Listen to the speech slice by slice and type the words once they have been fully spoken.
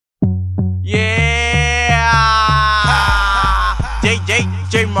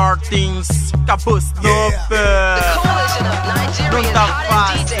things caboose no fair. The coalition of Nigerian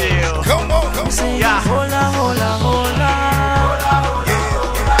hottest DJs. Come on, come on. Yeah. Hola, hola, hola.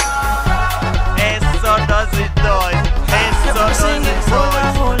 Eso does it done. Eso does it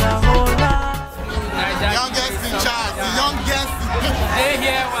done. Hola, hola. Youngest in charge, the youngest. They're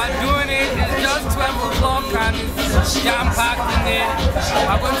here, we're doing it. It's just 12 o'clock and it's jam-packed in there.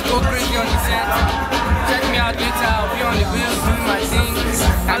 I'm going to go crazy on the set. Check me out later. I'll be on the wheels doing my thing.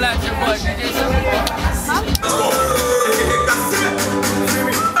 I like your boy, DJ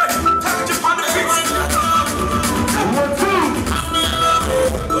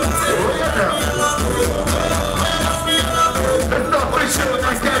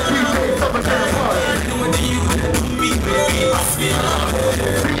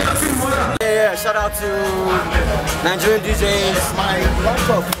Yeah, shout out to Nigerian DJs,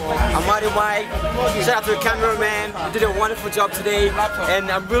 Amadi Mike. Shout out to the cameraman. You did a wonderful job today, and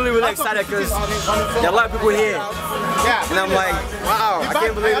I'm really excited because there are a lot of people here. And I'm like, wow, I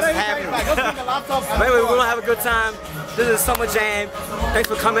can't believe this is happening. But anyway, we're gonna have a good time. This is Summer Jam. Thanks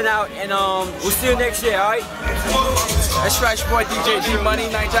for coming out, and we'll see you next year, alright? That's right, your boy DJ D-Money,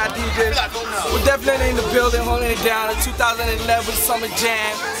 Nigerian DJs. We're definitely in the building, holding it down. The 2011 Summer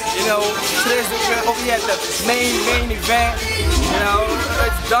Jam. You know, today's the event. Over here at the main event. You know,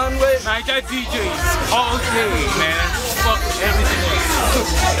 it's done with. Nigerian DJs all day, man. Fuck everything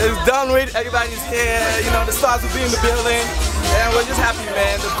else. It's done with. Everybody's here. You know, the stars will be in the building. And we're just happy,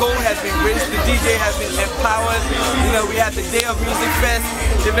 man. The goal has been reached. The DJ has been empowered. You know, we had the Day of Music Fest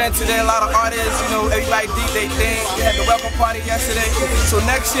event today. A lot of artists, you know, everybody did their thing. We had the welcome party yesterday. So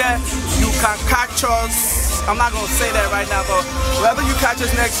next year, you can catch us. I'm not going to say that right now, but wherever you catch us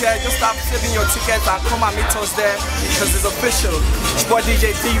next year, just stop saving your tickets and come and meet us there because it's official. It's boy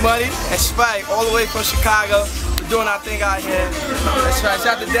DJ D-Money and Spike all the way from Chicago. Doing our thing out here. That's right.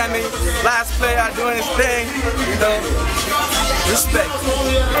 Shout out to Demi, last player doing his thing. You know, respect.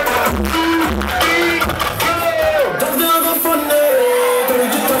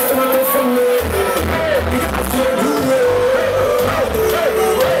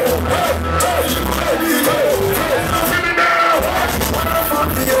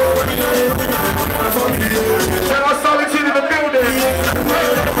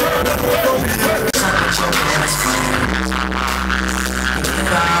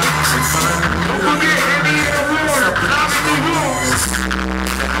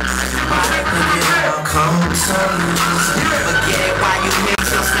 Forget why you make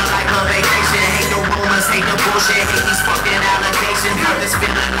yourself like a vacation. Hate no rumors, hate no bullshit, hate these fucking allegations. Have this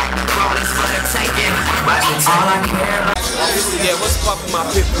feeling like the road is for the taking. But all I care about. Yeah, what's poppin' my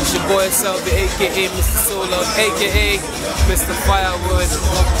people? It's your boy Selby, aka Mr. Solo, aka Mr. Firewood.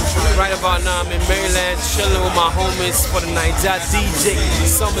 Right about now, I'm in Maryland, chilling with my homies for the Nigerian DJ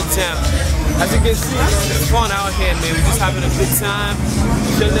Summertime. As you can see, it's fun out here, man. We're just having a good time,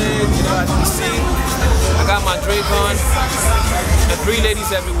 chilling. You know, as you can see, I got my drink on. There are 3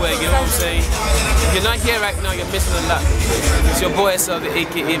 ladies everywhere. You know what I'm saying? If you're not here right now, you're missing a lot. It's your boy Selby,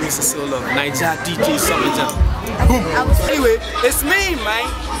 aka Mr. Solo, Nigerian DJ Summertime. Boom. Anyway, it's me, man.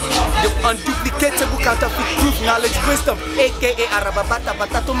 The unduplicatable counterfeit proof knowledge wisdom, aka Arababata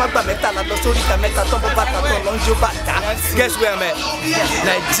Batato Magba Metala Losorika Metatombo Batato Lonjo Bata. Guess where I'm at?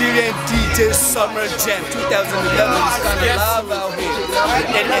 Nigerian DJ Summer Jam 2011 is kind of live out here.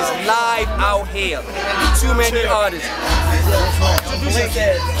 It is live out here. Too many artists.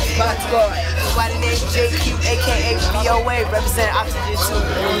 By the name JQ, aka VOA, representing Oxygen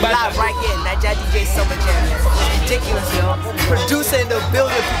 2. Live right here, Nigerian DJ Summer Jam. Ridiculous, yo. Producer in the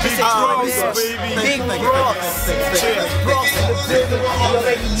building, producer Big Bros. Bros in the building. You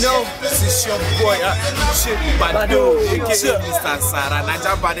already know. This is your boy, Bado, aka Mr. Sarah,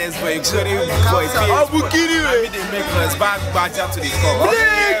 Niger Baddest boy, including boy PH. I mean, they make us back to the core.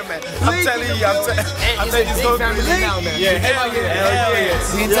 I'm telling you, I'm telling you, it's so good. Yeah, hell yeah.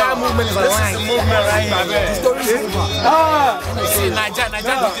 The entire movement is aligned. Movement right now, man. See, Niger DJs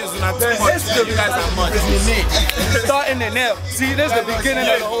are not too much. You guys are much. Starting in there. See, this is the beginning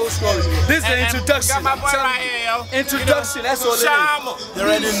of the whole story. This is the introduction. Got my boy right here, yo. Introduction, that's all it is. You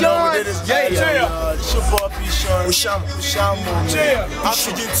already know what it is. Yeah. It's your boy Ushamo.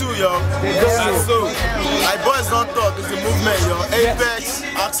 Oxygen 2, yo. My boys don't talk, it's the movement, yo. Apex,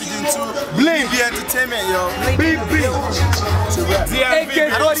 Oxygen 2, Bling, the entertainment, yo. BB.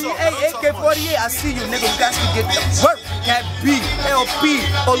 AK-48, I see you, nigga. You guys can get the work. Cat B, LP,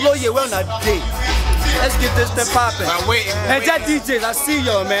 Oloye, well not day. Let's get this thing popping. And that DJs, I see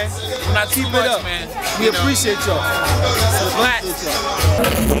y'all, man. Not keep much, it up, man. We appreciate y'all. So glad.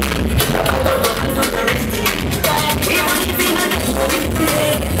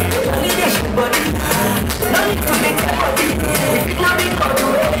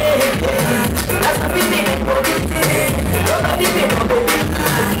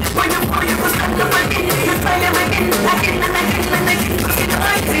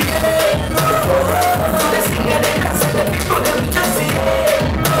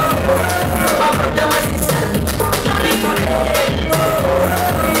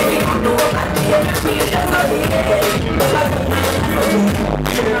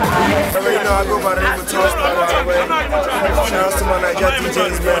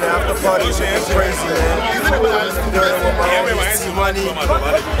 crazy, man. Money,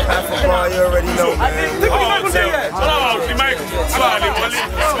 half a bar, you already know, man.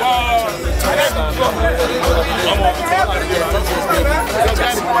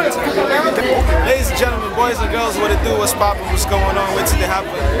 Ladies and gentlemen, boys and girls, what it do, what's poppin', what's going on, what's it happen?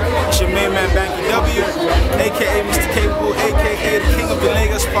 It's your main man, Banky W, aka Mr. Capable, aka the King of the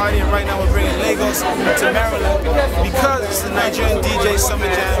Lagos Party, and right now we're bringing Lagos to Maryland because it's the Nigerian DJs Summer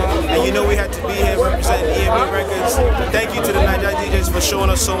Jam, and you know we had to be here representing EME Records. Thank you to the Nigerian DJs for showing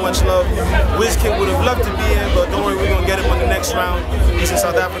us so much love. WizKid would have loved to be here, but don't worry, we're gonna get him on the next round. He's in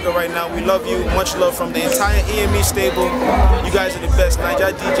South Africa right now. We love you, much love from the entire EME stable. You guys are the best,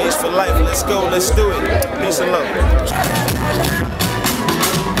 Nigerian DJs for life. Let's go, let's do it. Peace and love.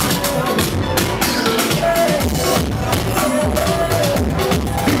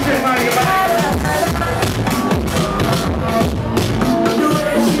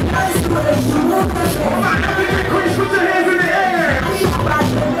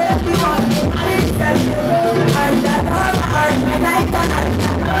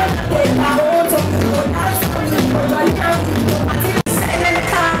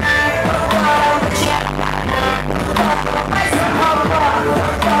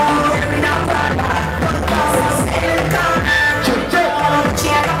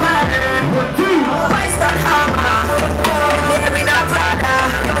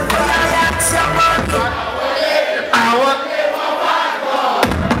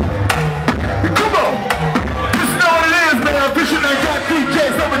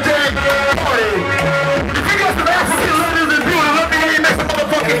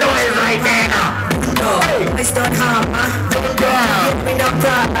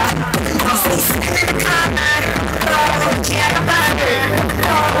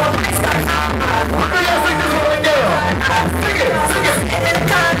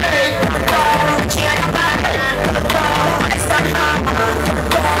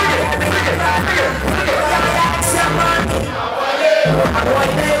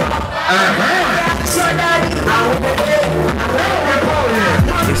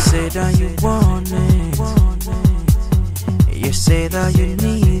 You say that you want it, you say that you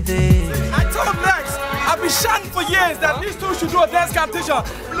need it. I told Lex, I've been shouting for years that these two should do a dance competition.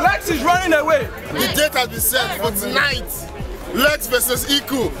 Lex is running away. The date has been set for tonight. Lex versus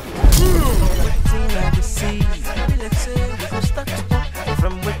Iku.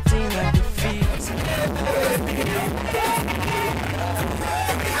 From within I defeat.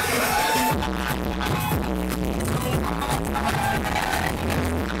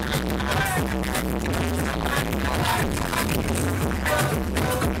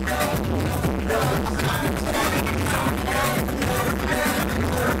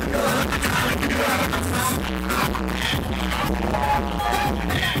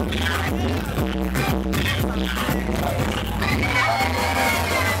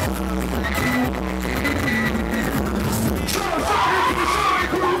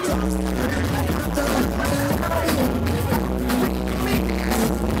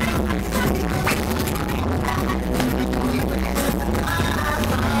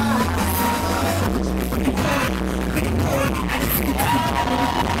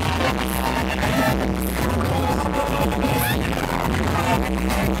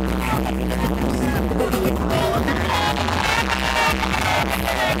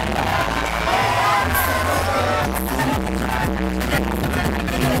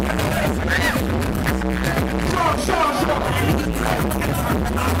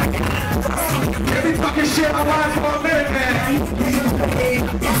 Every fucking shit I want for a minute, man.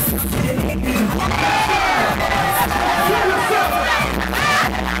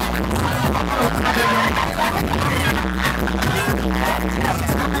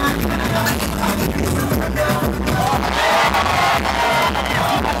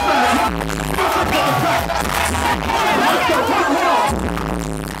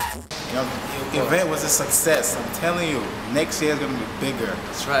 The event was a success. I'm telling you, next year is gonna be bigger.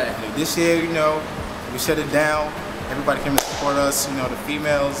 That's right. Like this year, you know, we shut it down. Everybody came to support us. You know, the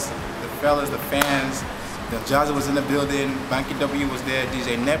females, the fellas, the fans. The Jazza was in the building. Banky W was there.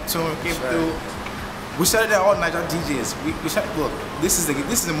 DJ Neptune came through. We shut it down. All Nigerian DJs. We shut. Look, this is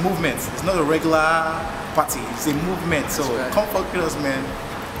a movement. It's not a regular party. It's a movement. So come fuck with us, man.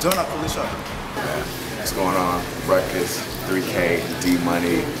 Join our coalition. What's going on? Ruckus, 3K, D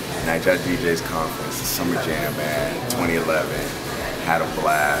Money, Nigerian DJs Conference, Summer Jam, man, 2011. Had a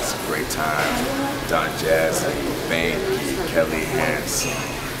blast, great time. Don Jazzy, Banky, Kelly Hansen,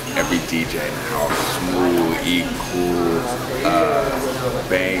 every DJ in the house, Smooth, E-Cool,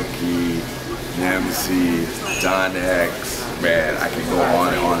 Banky, Nemzi, Don X, man, I could go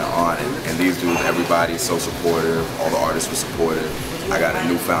on and on and on. And these dudes, everybody is so supportive. All the artists were supportive. I got a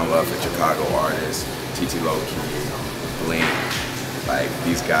newfound love for Chicago artists, TT Low-Key, Blink. Like,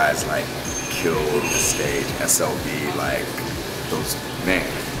 these guys, like, killed the stage. SLB, like, those, man,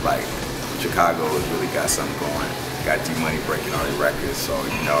 like, Chicago has really got something going. Got D-Money breaking all the records, so,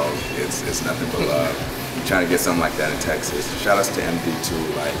 you know, it's nothing but love. I'm trying to get something like that in Texas. Shout outs to MD too,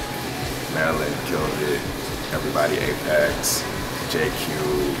 like, Maryland killed it. Everybody, Apex, JQ,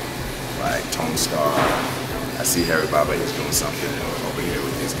 like, Tone Star. I see Harry Baba is doing something over here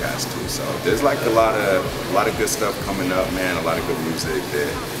with these guys too. So there's like a lot of good stuff coming up, man. A lot of good music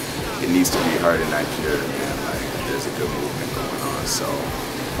that it needs to be heard in Nigeria, man. Like, there's a good movement going on. So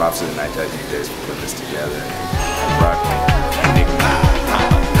props to the Nigerian DJs for putting this together. Rock,